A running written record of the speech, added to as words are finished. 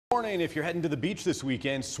morning. If you're heading to the beach this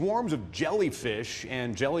weekend, swarms of jellyfish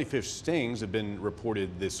and jellyfish stings have been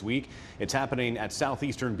reported this week. It's happening at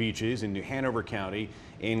southeastern beaches in New Hanover County,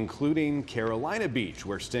 including Carolina Beach,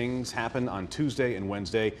 where stings happen on Tuesday and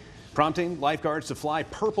Wednesday, prompting lifeguards to fly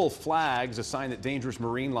purple flags, a sign that dangerous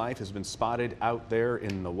marine life has been spotted out there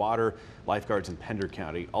in the water. Lifeguards in Pender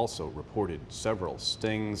County also reported several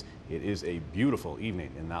stings. It is a beautiful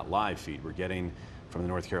evening in that live feed we're getting from the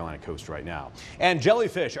North Carolina coast right now. And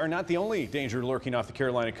jellyfish are not the only danger lurking off the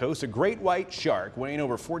Carolina coast. A great white shark weighing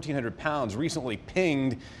over 1,400 pounds recently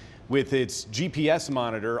pinged with its GPS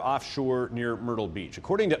monitor offshore near Myrtle Beach.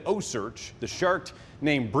 According to OSearch, the shark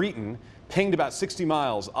named Breton pinged about 60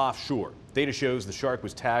 miles offshore. Data shows the shark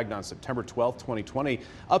was tagged on September 12, 2020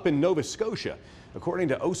 up in Nova Scotia. According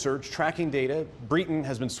to OSearch tracking data, Breton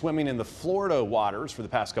has been swimming in the Florida waters for the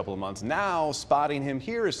past couple of months. Now spotting him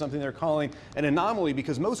here is something they're calling an anomaly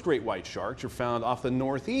because most great white sharks are found off the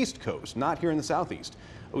northeast coast, not here in the southeast.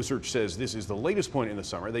 OSearch says this is the latest point in the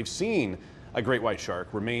summer they've seen a great white shark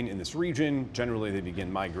remain in this region. Generally, they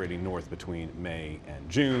begin migrating north between May and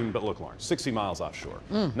June. But look, Lawrence, 60 miles offshore,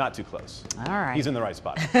 not too close. All right. He's in the right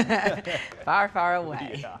spot. Far, far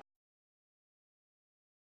away. Yeah.